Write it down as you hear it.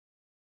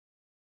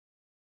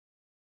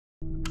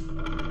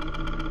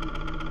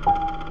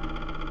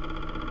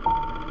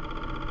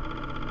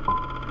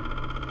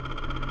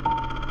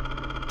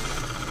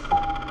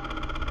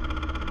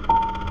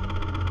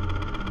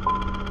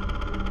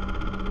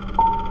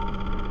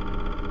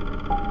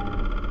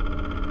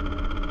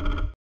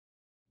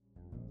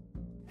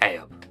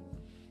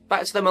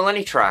Back to the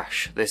Millennium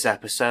Trash this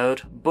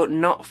episode, but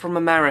not from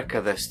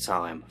America this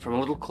time, from a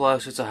little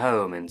closer to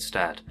home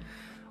instead.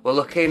 We're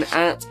looking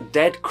at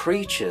Dead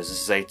Creatures.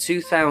 This is a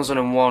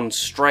 2001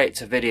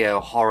 straight-to-video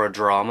horror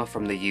drama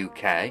from the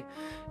UK,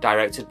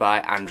 directed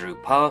by Andrew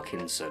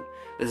Parkinson.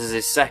 This is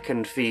his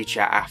second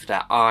feature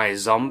after I,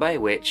 Zombie,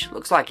 which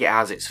looks like it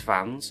has its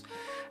fans.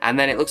 And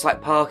then it looks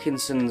like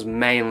Parkinson's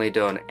mainly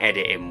done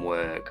editing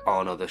work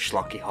on other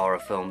schlocky horror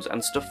films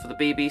and stuff for the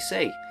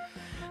BBC.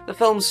 The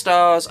film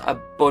stars a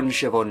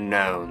bunch of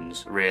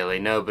unknowns, really.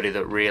 Nobody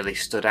that really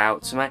stood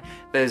out to me.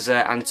 There's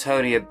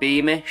Antonia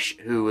Beamish,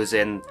 who was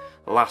in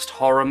the last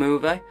horror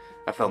movie,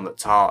 a film that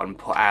Tartan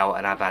put out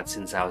and I've had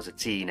since I was a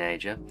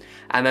teenager.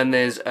 And then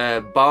there's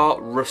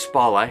Bart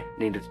Ruspoli,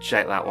 needed to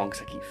check that one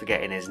because I keep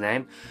forgetting his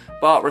name.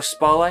 Bart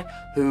Ruspoli,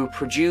 who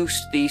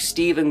produced the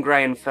Stephen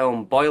Graham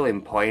film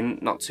Boiling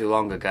Point not too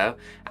long ago,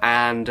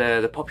 and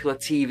the popular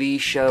TV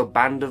show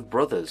Band of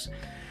Brothers.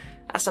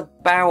 That's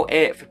about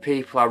it for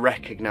people I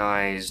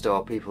recognised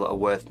or people that are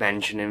worth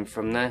mentioning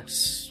from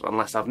this.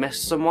 Unless I've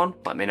missed someone,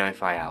 let me know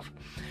if I have.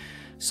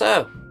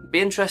 So, be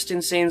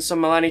interesting seeing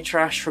some Millennium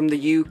Trash from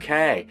the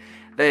UK.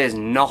 There's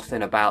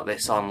nothing about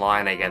this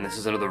online again. This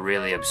is another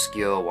really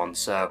obscure one,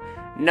 so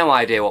no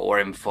idea what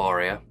we're in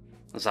for here.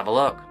 Let's have a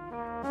look.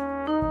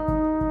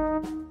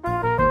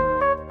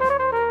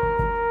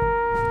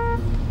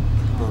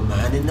 Come on,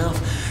 man, enough.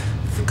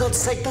 For God's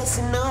sake, that's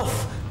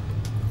enough.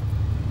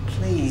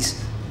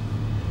 Please.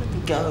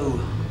 Go.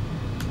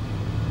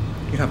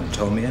 You haven't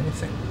told me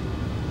anything.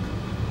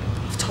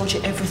 I've told you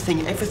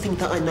everything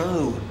that I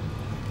know.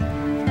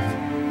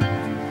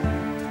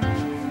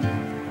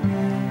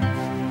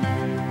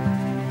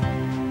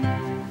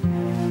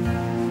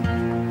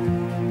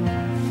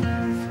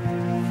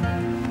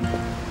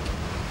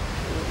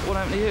 What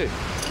happened to you?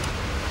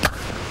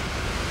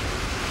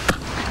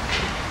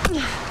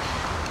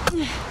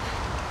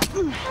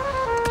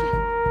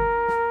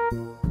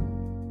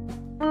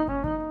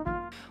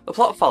 The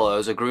plot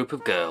follows a group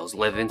of girls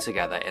living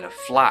together in a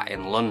flat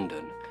in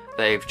London.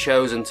 They've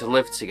chosen to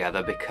live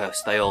together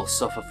because they all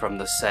suffer from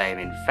the same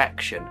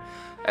infection,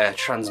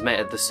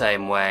 transmitted the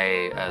same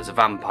way as a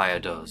vampire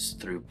does,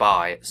 through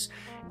bites.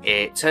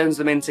 It turns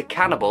them into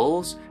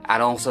cannibals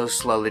and also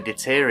slowly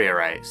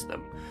deteriorates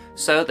them.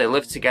 So they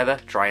live together,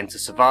 trying to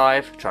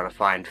survive, trying to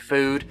find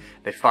food.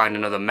 They find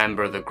another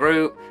member of the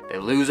group, they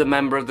lose a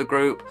member of the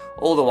group,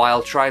 all the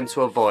while trying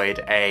to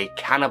avoid a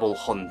cannibal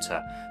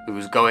hunter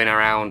who's going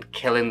around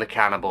killing the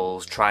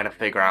cannibals, trying to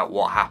figure out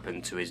what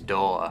happened to his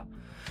daughter.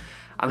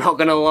 I'm not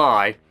gonna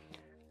lie,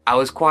 I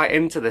was quite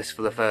into this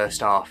for the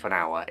first half an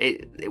hour.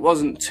 It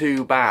wasn't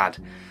too bad.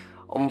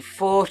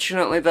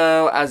 Unfortunately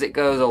though, as it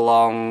goes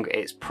along,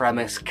 its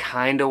premise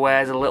kinda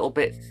wears a little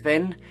bit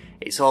thin.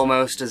 It's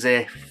almost as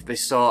if they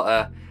sort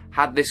of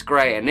had this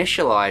great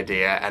initial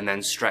idea and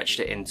then stretched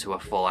it into a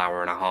full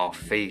hour-and-a-half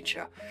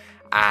feature.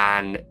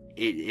 And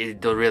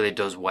it really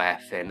does wear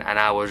thin, and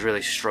I was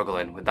really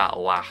struggling with that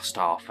last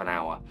half an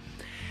hour.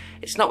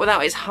 It's not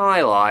without its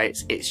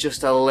highlights, it's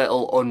just a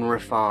little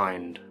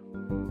unrefined.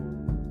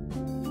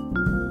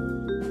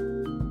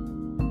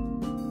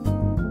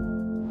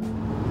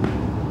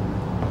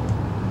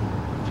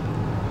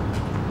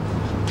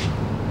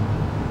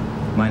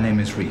 My name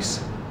is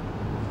Reese.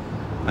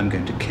 I'm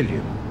going to kill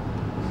you.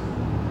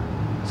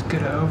 Let's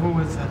get it over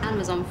with then. Anne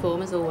was on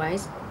form as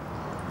always.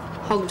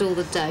 Hogged all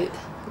the dope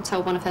and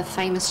told one of her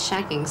famous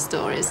shagging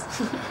stories.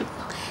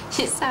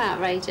 It's so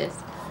outrageous.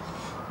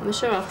 I'm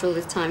sure after all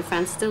this time,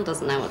 Fran still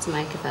doesn't know what to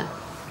make of her.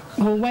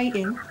 Well,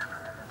 waiting.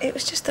 It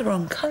was just the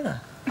wrong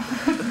colour.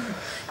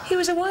 He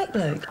was a white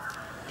bloke.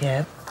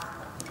 Yeah.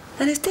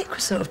 And his dick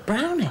was sort of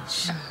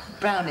brownish.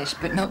 Brownish,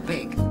 but not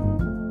big.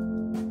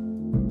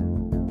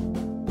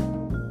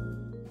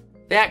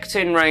 The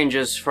acting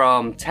ranges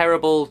from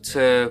terrible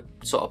to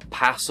sort of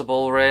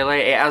passable, really.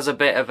 It has a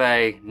bit of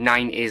a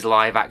 90s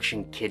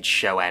live-action kids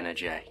show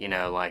energy, you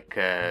know, like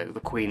The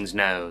Queen's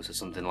Nose or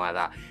something like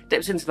that.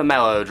 Dips into the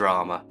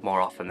melodrama more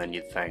often than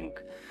you'd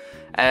think.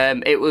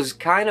 It was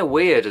kind of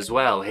weird as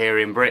well,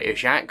 hearing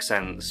British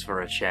accents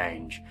for a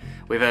change.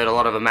 We've heard a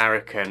lot of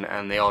American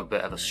and the odd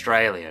bit of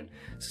Australian,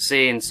 so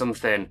seeing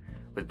something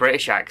with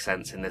British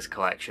accents in this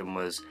collection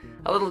was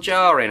a little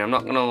jarring, I'm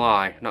not gonna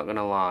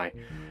lie.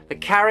 The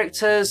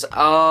characters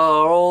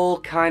are all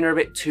kind of a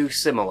bit too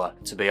similar,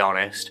 to be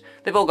honest.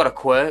 They've all got a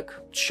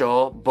quirk,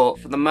 sure, but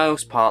for the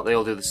most part they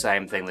all do the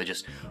same thing. They're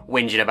just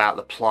whinging about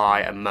the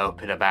plight and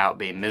moping about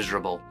being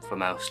miserable for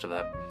most of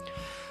it.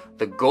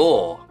 The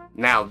gore.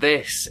 Now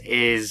this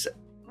is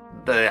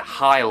the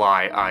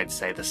highlight, I'd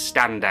say, the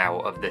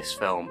standout of this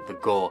film, the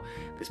gore.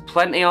 There's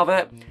plenty of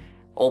it,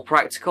 all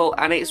practical,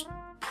 and it's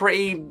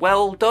pretty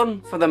well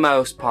done for the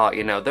most part,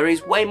 you know. There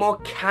is way more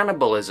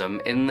cannibalism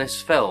in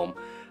this film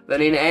than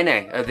in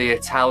any of the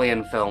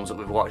Italian films that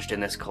we've watched in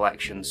this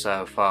collection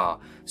so far.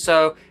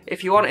 So,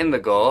 if you want in the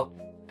gore,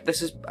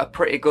 this is a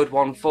pretty good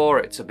one for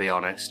it, to be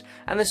honest.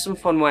 And there's some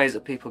fun ways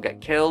that people get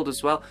killed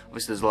as well.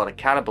 Obviously there's a lot of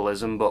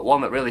cannibalism, but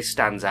one that really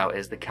stands out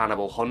is the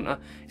cannibal hunter.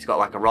 He's got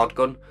like a rod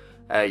gun,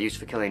 used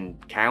for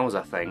killing cows,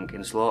 I think,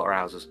 in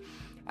slaughterhouses.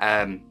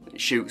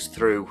 shoots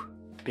through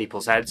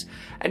people's heads.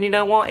 And you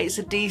know what? It's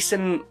a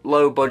decent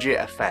low-budget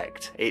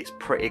effect. It's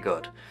pretty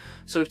good.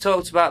 So we've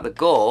talked about the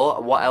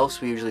gore. What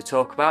else we usually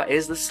talk about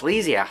is the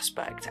sleazy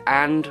aspect.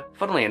 And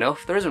funnily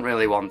enough, there isn't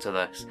really one to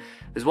this.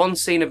 There's one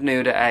scene of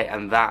nudity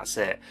and that's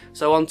it.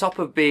 So on top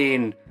of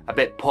being a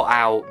bit put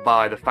out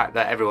by the fact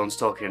that everyone's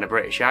talking in a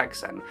British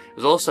accent, it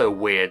was also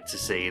weird to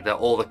see that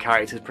all the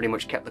characters pretty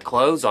much kept the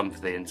clothes on for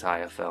the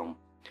entire film.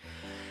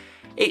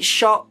 It's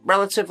shot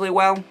relatively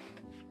well,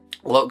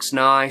 looks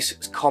nice,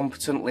 it's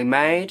competently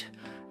made.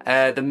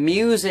 The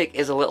music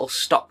is a little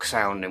stock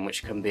sounding,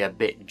 which can be a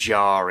bit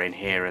jarring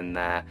here and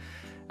there.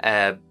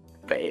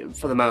 But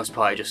for the most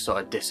part, it just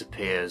sort of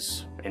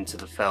disappears into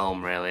the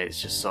film, really.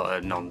 It's just sort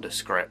of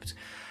nondescript.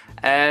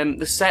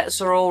 The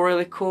sets are all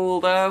really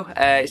cool, though.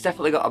 It's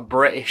definitely got a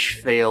British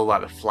feel,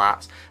 like the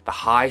flats. The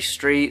high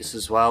streets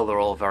as well, they're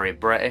all very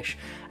British.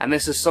 And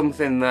this is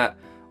something that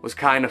was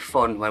kind of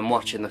fun when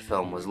watching the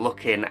film, was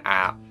looking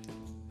at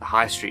the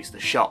high streets, the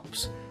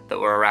shops that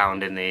were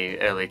around in the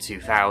early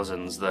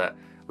 2000s that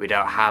we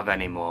don't have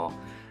anymore.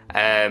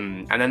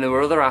 And then there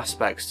were other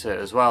aspects to it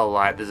as well,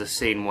 like there's a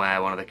scene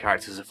where one of the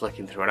characters are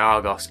flicking through an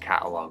Argos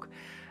catalogue,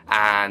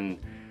 and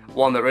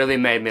one that really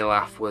made me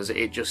laugh was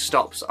it just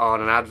stops on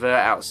an advert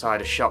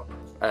outside a shop,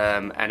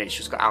 and it's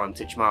just got Alan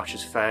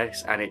Titchmarsh's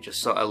face, and it just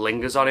sort of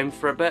lingers on him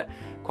for a bit.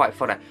 Quite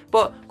funny,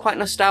 but quite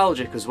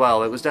nostalgic as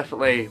well. It was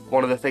definitely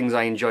one of the things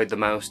I enjoyed the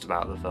most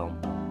about the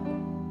film.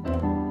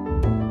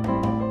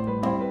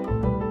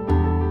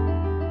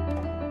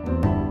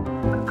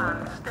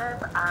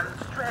 Step and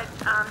stretch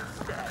and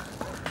step.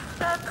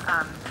 Step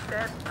and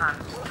step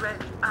and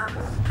stretch and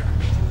step.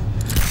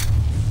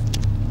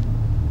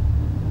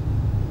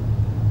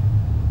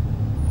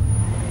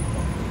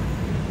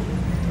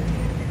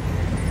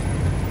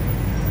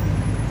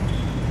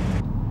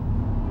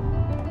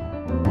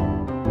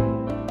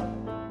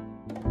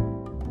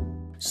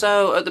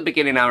 So at the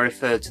beginning I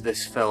referred to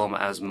this film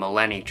as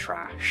millennial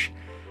trash,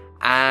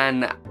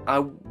 and I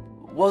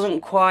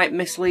wasn't quite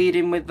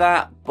misleading with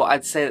that, but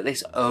I'd say that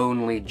this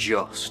only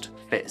just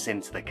fits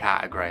into the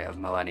category of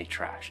millennial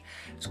trash.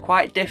 It's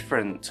quite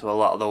different to a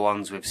lot of the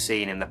ones we've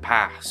seen in the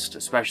past,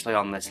 especially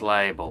on this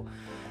label.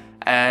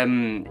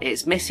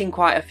 It's missing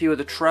quite a few of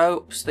the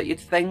tropes that you'd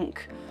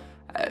think.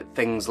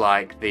 Things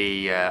like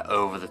the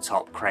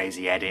over-the-top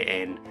crazy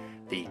editing,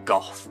 the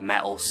goth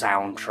metal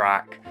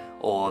soundtrack,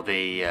 or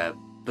the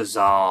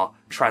bizarre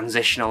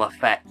transitional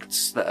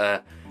effects that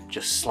are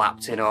just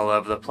slapped in all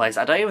over the place.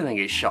 I don't even think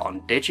it's shot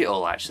on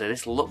digital, actually.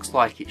 This looks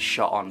like it's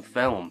shot on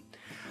film.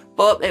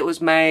 But it was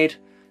made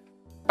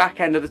back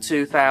end of the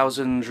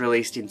 2000s,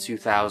 released in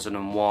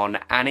 2001,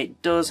 and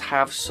it does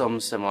have some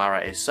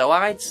similarities. So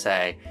I'd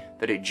say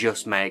that it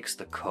just makes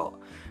the cut.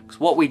 Because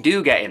what we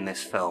do get in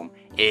this film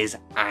is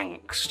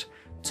angst.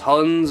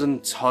 Tons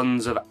and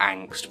tons of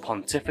angst,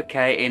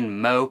 pontificating,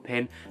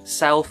 moping,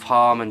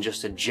 self-harm, and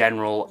just a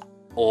general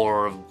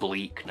aura of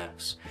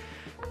bleakness.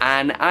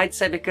 And I'd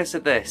say because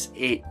of this,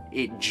 it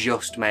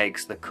just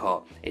makes the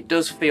cut. It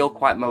does feel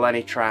quite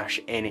millennial trash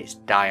in its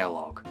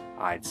dialogue,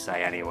 I'd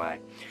say anyway.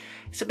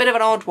 It's a bit of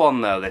an odd one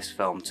though, this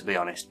film, to be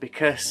honest,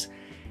 because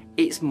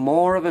it's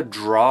more of a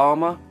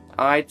drama,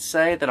 I'd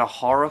say, than a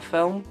horror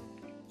film.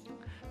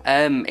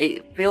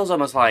 It feels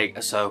almost like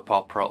a soap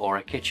opera or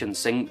a kitchen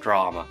sink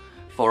drama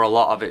for a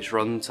lot of its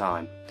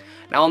runtime.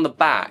 Now on the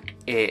back,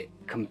 it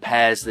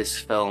compares this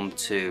film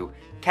to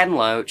Ken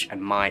Loach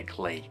and Mike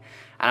Leigh.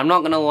 And I'm not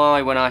going to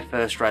lie, when I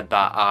first read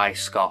that, I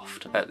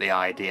scoffed at the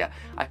idea.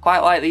 I quite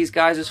like these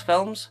guys as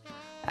films.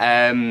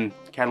 Ken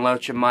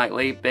Loach and Mike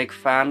Leigh, big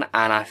fan,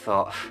 and I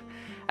thought,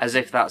 as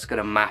if that's going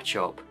to match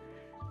up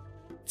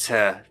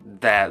to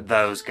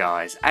those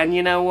guys. And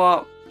you know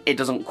what? It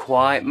doesn't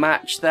quite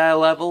match their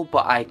level,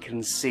 but I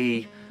can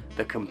see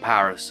the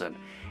comparison.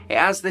 It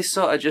has this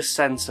sort of just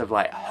sense of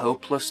like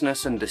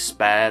hopelessness and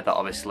despair that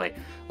obviously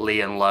Leigh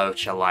and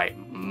Loach are like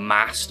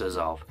masters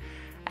of.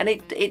 And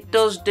it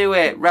does do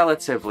it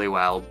relatively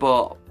well,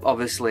 but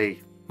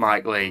obviously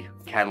Mike Leigh,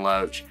 Ken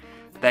Loach,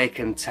 they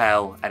can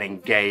tell an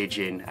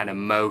engaging and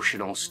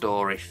emotional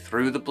story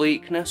through the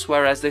bleakness,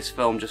 whereas this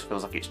film just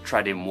feels like it's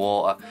treading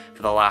water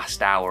for the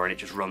last hour and it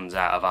just runs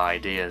out of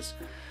ideas.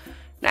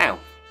 Now,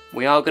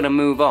 we are going to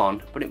move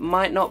on, but it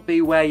might not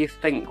be where you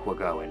think we're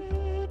going.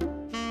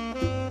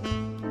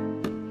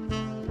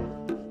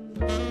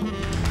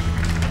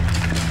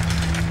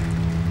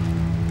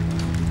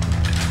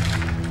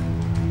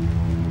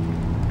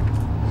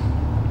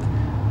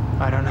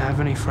 I don't have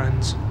any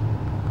friends.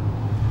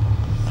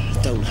 I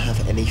don't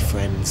have any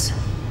friends.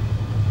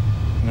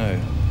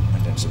 No, I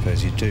don't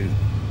suppose you do.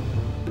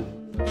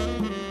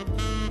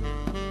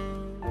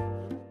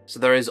 So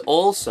there is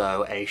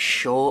also a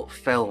short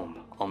film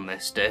on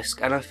this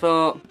disc, and I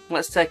thought,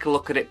 let's take a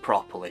look at it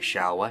properly,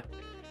 shall we?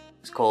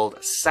 It's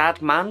called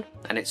Sad Man,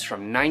 and it's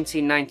from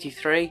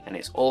 1993, and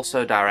it's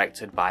also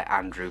directed by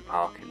Andrew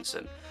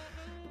Parkinson.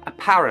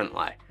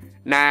 apparently.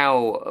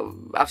 Now,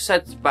 I've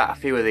said about a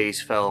few of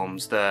these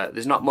films that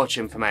there's not much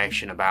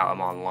information about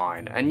them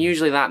online, and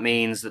usually that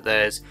means that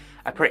there's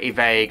a pretty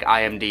vague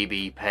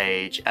IMDb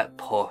page at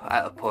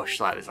a push,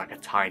 like there's like a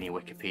tiny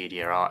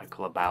Wikipedia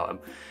article about them,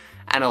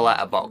 and a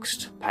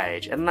letterboxd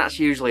page, and that's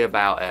usually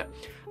about it.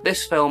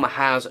 This film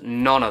has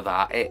none of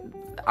that.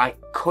 I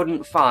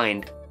couldn't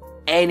find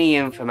any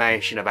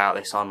information about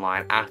this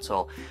online at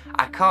all.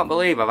 I can't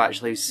believe I've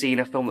actually seen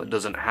a film that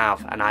doesn't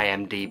have an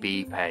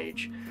IMDb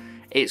page.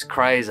 It's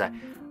crazy.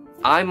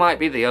 I might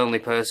be the only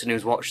person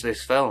who's watched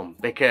this film,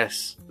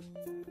 because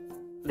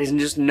there's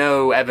just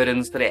no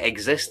evidence that it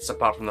exists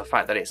apart from the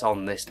fact that it's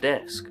on this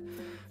disc.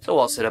 So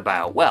what's it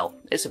about? Well,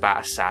 it's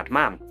about a sad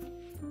man.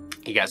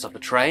 He gets off the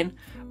train,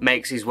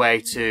 makes his way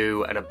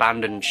to an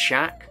abandoned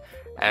shack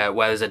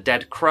where there's a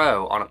dead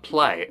crow on a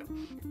plate.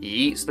 He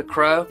eats the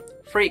crow,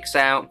 freaks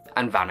out,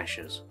 and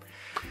vanishes.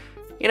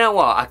 You know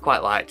what? I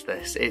quite liked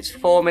this. It's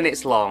 4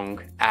 minutes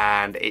long,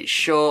 and it's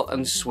short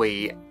and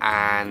sweet,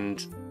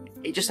 and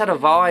it just had a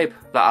vibe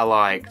that I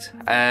liked.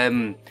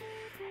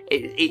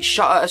 It's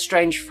shot at a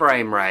strange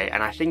frame rate,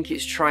 and I think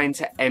it's trying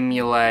to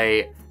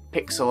emulate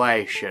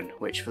pixelation,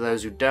 which for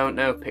those who don't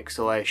know,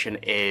 pixelation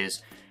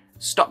is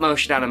stop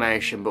motion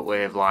animation but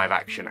with live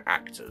action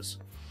actors.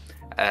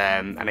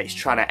 And it's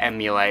trying to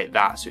emulate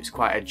that, so it's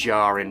quite a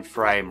jarring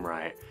frame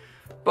rate.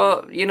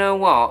 But you know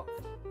what?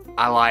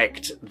 I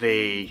liked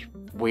the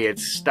weird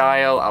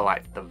style, I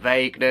liked the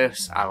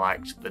vagueness, I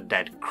liked the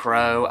dead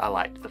crow, I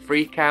liked the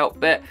freak out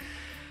bit.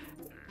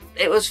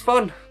 It was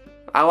fun.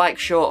 I like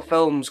short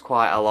films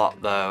quite a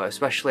lot though,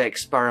 especially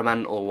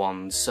experimental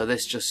ones, so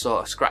this just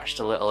sort of scratched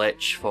a little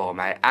itch for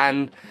me.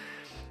 And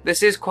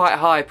this is quite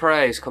high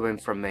praise coming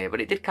from me,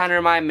 but it did kind of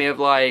remind me of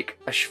like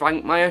a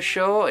Schwankmajer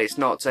short. It's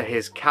not to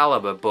his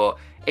calibre, but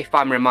if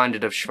I'm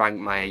reminded of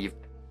Schwankmajer, you've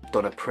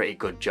done a pretty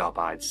good job,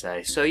 I'd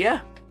say. So yeah,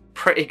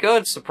 pretty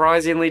good,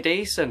 surprisingly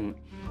decent.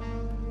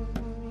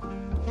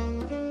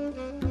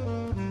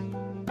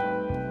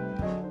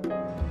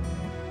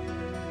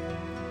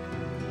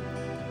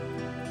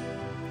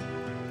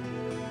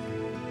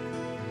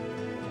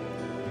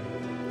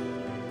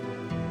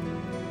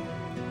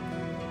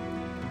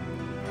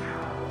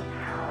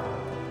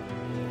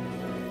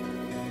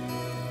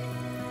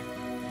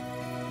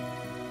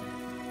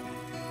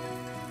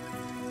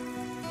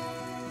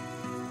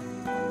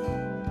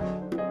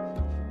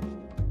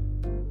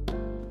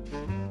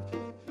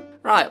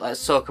 Right,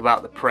 let's talk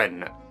about the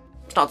print.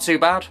 It's not too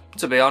bad,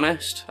 to be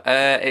honest.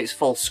 It's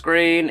full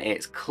screen,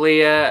 it's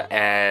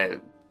clear,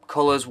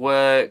 colours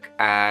work,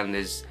 and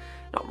there's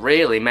not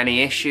really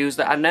many issues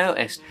that I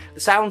noticed.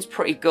 The sound's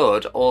pretty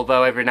good,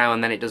 although every now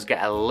and then it does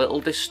get a little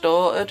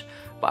distorted,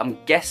 but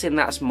I'm guessing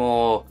that's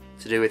more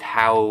to do with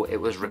how it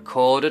was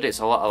recorded. It's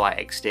a lot of like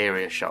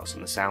exterior shots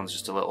and the sound's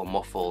just a little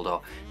muffled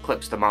or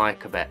clips the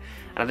mic a bit.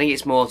 And I think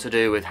it's more to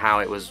do with how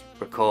it was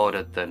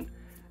recorded than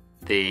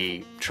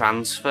the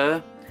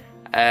transfer.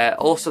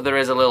 Also, there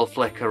is a little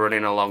flicker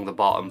running along the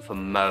bottom for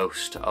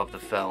most of the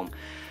film,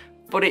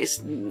 but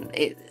it's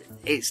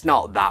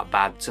not that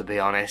bad, to be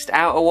honest.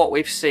 Out of what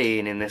we've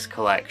seen in this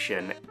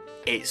collection,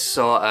 it's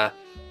sort of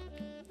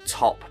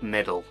top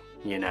middle,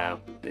 you know.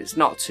 It's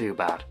not too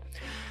bad.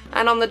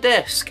 And on the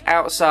disc,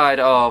 outside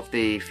of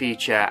the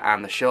feature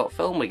and the short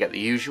film, we get the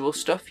usual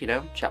stuff, you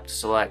know, chapter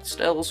select,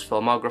 stills,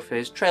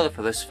 filmographies, trailer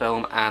for this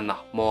film, and the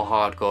more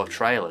hardcore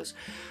trailers.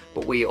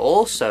 But we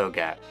also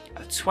get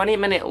a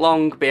 20-minute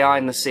long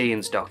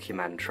behind-the-scenes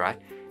documentary,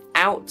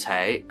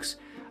 outtakes,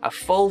 a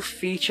full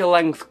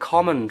feature-length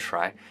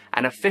commentary,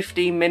 and a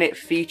 15-minute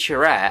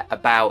featurette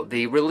about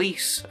the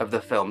release of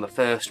the film, the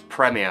first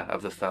premiere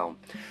of the film.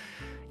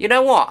 You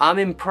know what? I'm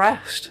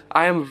impressed.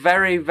 I am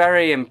very,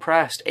 very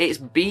impressed. It's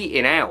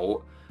beating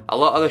out a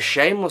lot of the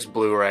Shameless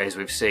Blu-rays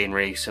we've seen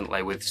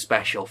recently with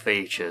special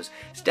features.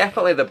 It's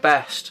definitely the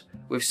best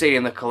we've seen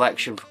in the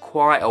collection for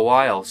quite a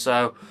while,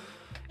 so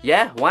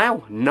yeah,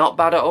 wow, not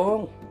bad at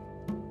all.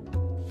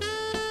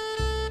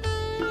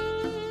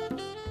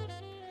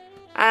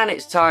 And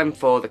it's time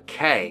for the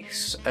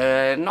case.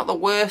 Not the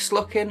worst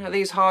looking of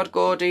these Hard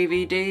Gore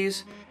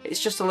DVDs. It's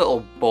just a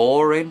little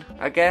boring,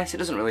 I guess. It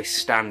doesn't really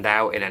stand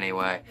out in any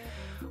way.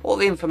 All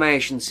the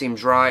information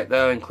seems right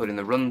though, including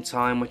the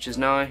runtime, which is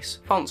nice.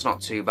 Font's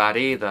not too bad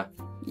either.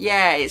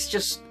 Yeah,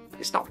 it's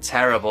not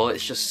terrible,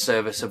 it's just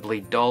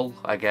serviceably dull,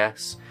 I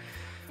guess.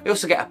 We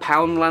also get a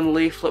Poundland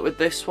leaflet with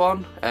this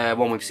one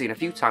we've seen a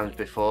few times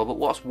before, but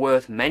what's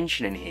worth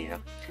mentioning here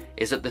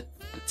is that the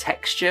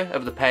texture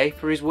of the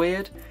paper is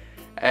weird.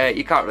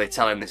 You can't really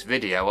tell in this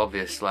video,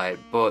 obviously,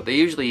 but they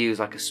usually use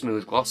like a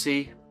smooth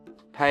glossy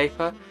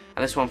paper,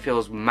 and this one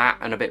feels matte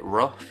and a bit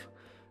rough.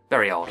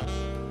 Very odd.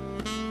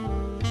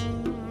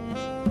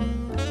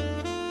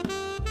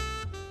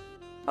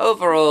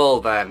 Overall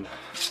then,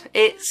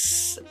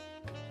 it's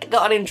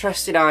got an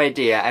interesting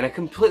idea and a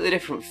completely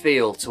different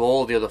feel to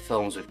all the other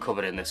films we've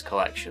covered in this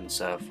collection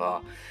so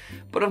far.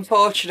 But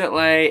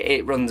unfortunately,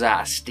 it runs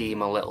out of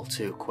steam a little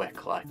too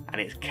quickly,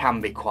 and it can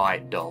be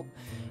quite dull.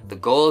 The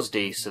gore's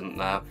decent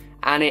though,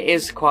 and it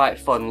is quite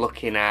fun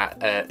looking at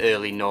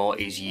early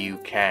noughties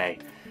UK.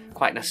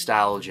 Quite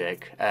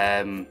nostalgic.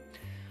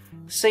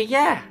 So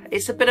yeah,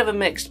 it's a bit of a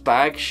mixed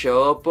bag,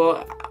 sure,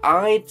 but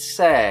I'd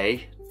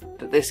say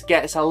that this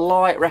gets a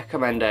light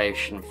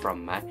recommendation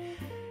from me.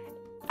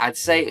 I'd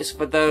say it's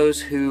for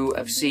those who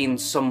have seen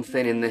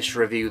something in this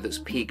review that's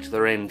piqued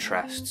their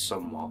interest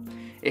somewhat.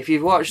 If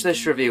you've watched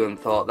this review and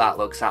thought that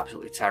looks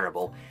absolutely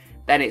terrible,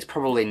 then it's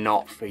probably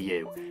not for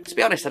you. To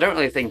be honest, I don't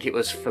really think it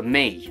was for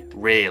me,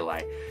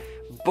 really.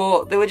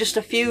 But there were just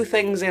a few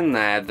things in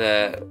there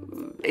that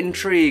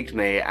intrigued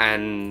me,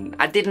 and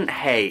I didn't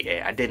hate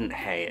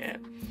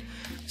it.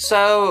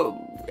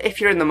 So,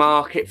 if you're in the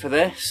market for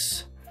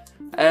this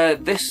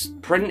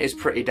print is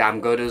pretty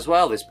damn good as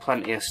well. There's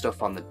plenty of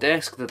stuff on the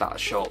disc. That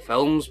short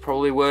film's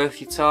probably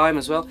worth your time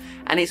as well,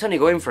 and it's only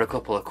going for a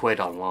couple of quid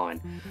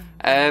online.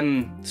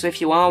 So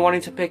if you are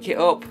wanting to pick it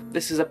up,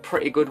 this is a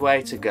pretty good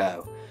way to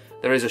go.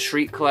 There is a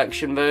Shriek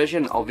Collection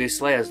version,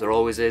 obviously, as there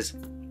always is,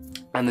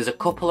 and there's a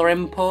couple of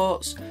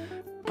imports,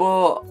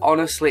 but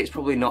honestly it's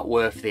probably not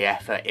worth the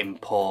effort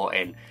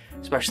importing,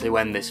 especially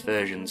when this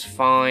version's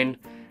fine,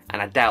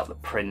 and I doubt the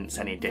print's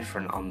any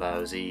different on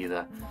those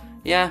either.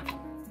 Yeah,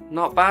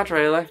 not bad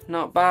really,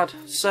 not bad.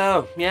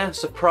 So, yeah,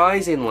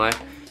 surprisingly,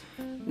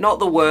 not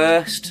the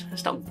worst.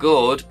 It's not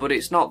good, but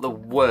it's not the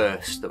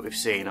worst that we've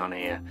seen on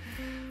here.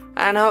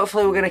 And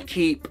hopefully we're going to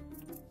keep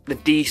the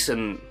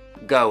decent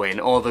going,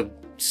 or the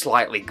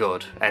slightly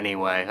good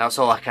anyway. That's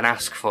all I can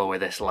ask for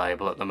with this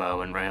label at the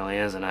moment, really,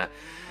 isn't it?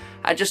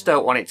 I just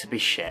don't want it to be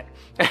shit.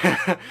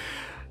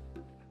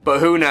 But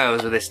who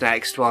knows with this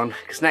next one,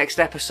 because next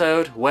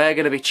episode we're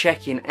going to be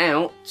checking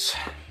out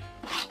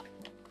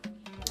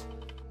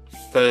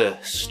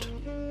Thirst.